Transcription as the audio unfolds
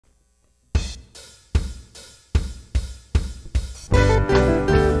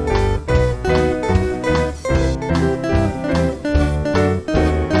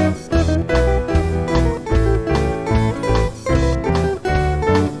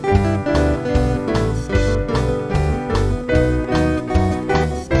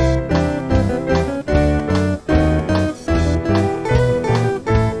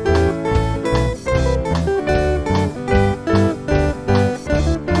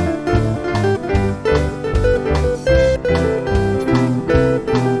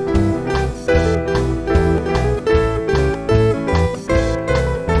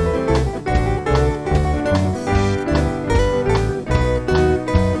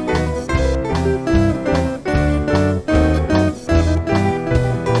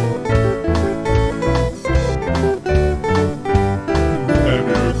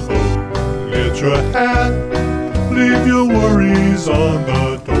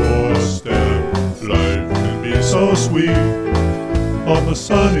sweet on the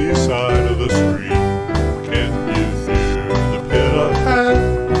sunny side of the street. Can you hear the pitter-pat?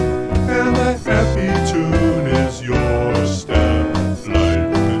 And the happy tune is your step.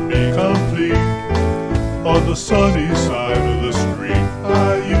 Life can be complete on the sunny side of the street.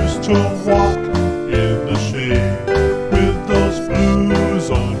 I used to walk in the shade with those blues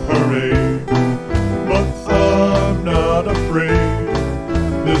on parade, but I'm not afraid.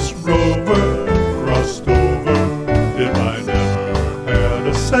 This rover crossed over. If I never had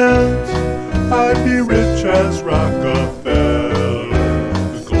a cent, I'd be rich as Rockefeller.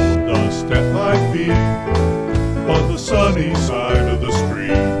 The gold dust at my feet on the sunny side of the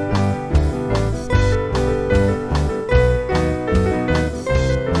street.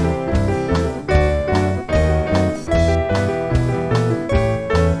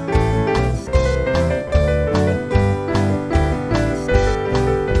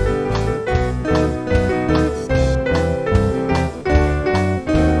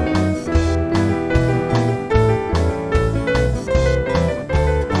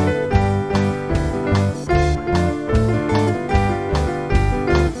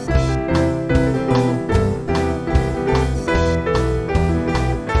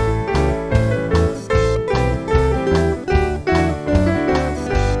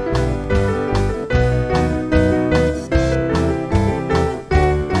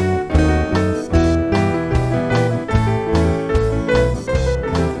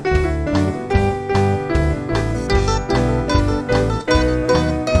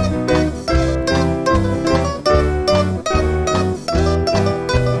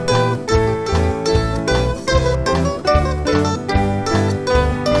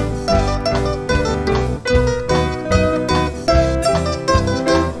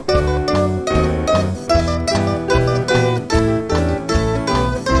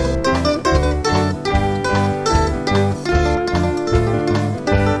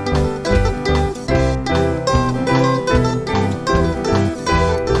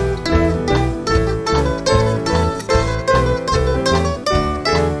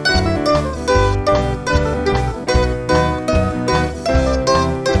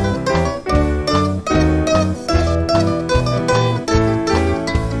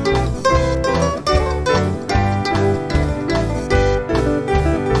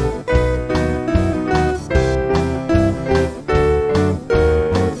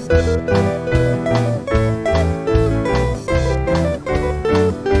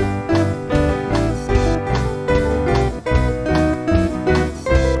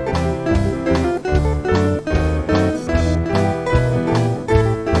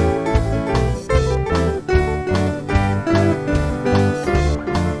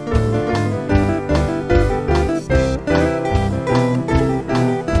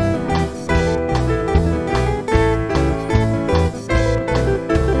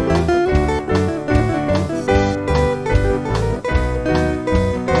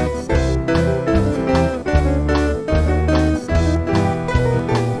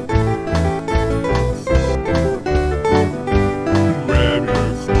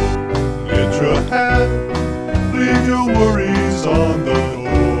 Leave your worries on the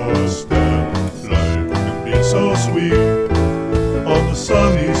doorstep. Life can be so sweet on the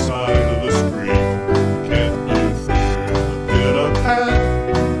sunny side of the street. Can you hear the pitter-pat?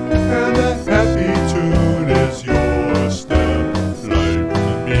 And the happy tune is your step. Life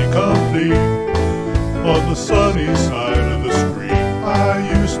can be complete on the sunny side of the street. I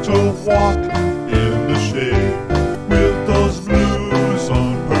used to walk in the shade with those blues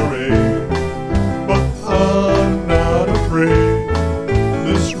on parade, but I'm not afraid.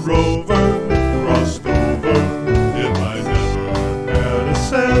 This rover crossed over. If I never had a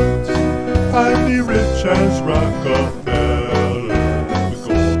cent, I'd be rich as Rockefeller. The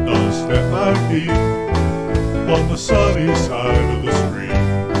gold dust at my feet on the sunny side of the street.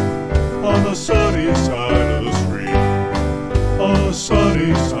 On the sunny side of the street. On the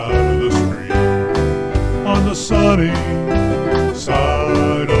sunny side of the street. On the sunny